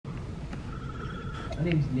My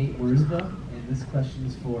name's Nate Wurzba, and this question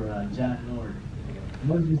is for John Nord. I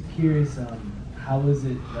was just curious, how was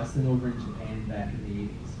it wrestling over in Japan back in the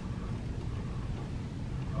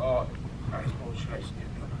 80s? I suppose should I skip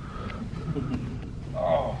it?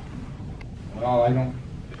 Oh, well, I don't.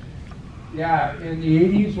 Yeah, in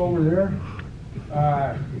the 80s over there,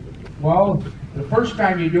 well, the first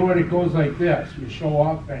time you do it, it goes like this. You show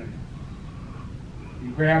up and you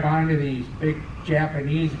grab onto these big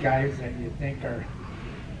Japanese guys that you think are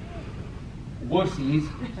wussies,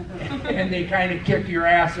 and they kind of kick your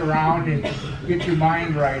ass around and get your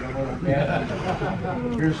mind right a little bit.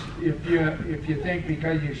 If you think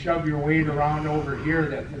because you shove your weight around over here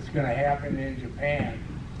that it's going to happen in Japan,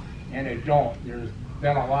 and it don't. There's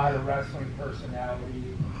been a lot of wrestling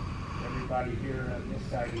personality. Everybody here on this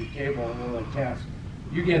side of the table will attest.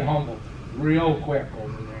 You get humbled real quick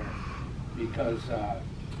over there because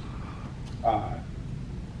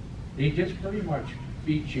they just pretty much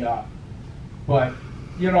beat you up. But,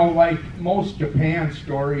 you know, like most Japan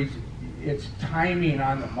stories, it's timing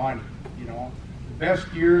on the money, you know. The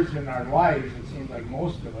best years in our lives, it seems like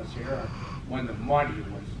most of us here, are when the money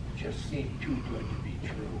was just seemed too good to be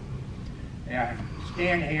true. And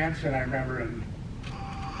Stan Hansen, I remember in,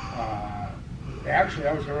 actually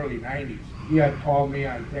that was early 90s, he had called me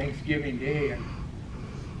on Thanksgiving Day,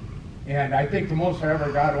 and I think the most I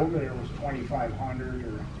ever got over there was $2,500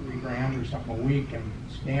 or $3,000 or something a week. And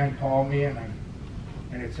Stan called me, and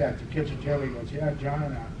it's at the kitchen table. He goes, "Yeah,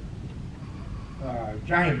 John,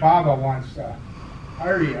 Giant Baba wants to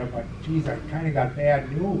hire you, but geez, I kind of got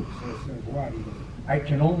bad news." I said, "What?" He goes, "I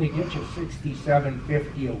can only get you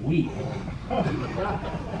 $67.50 a week."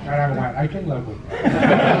 And I went, "I can live with that."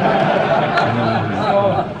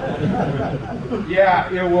 So,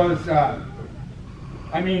 yeah, it was.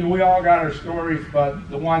 I mean, we all got our stories, but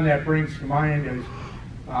the one that brings to mind is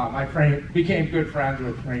my friend became good friends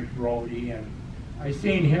with Frank Brody, and I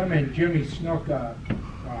seen him and Jimmy Snook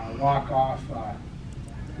walk off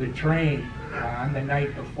the train on the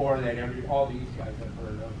night before that. All these guys have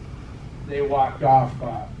heard of. They walked off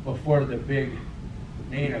before the big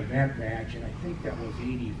main event match, and I think that was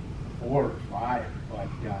 '84 or '85.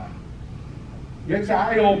 But it's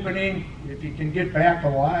eye-opening if you can get back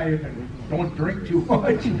alive and don't drink too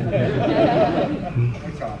much.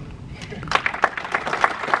 That's all.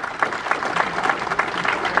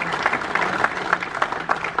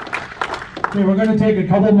 Okay, we're going to take a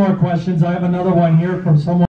couple more questions. I have another one here from someone.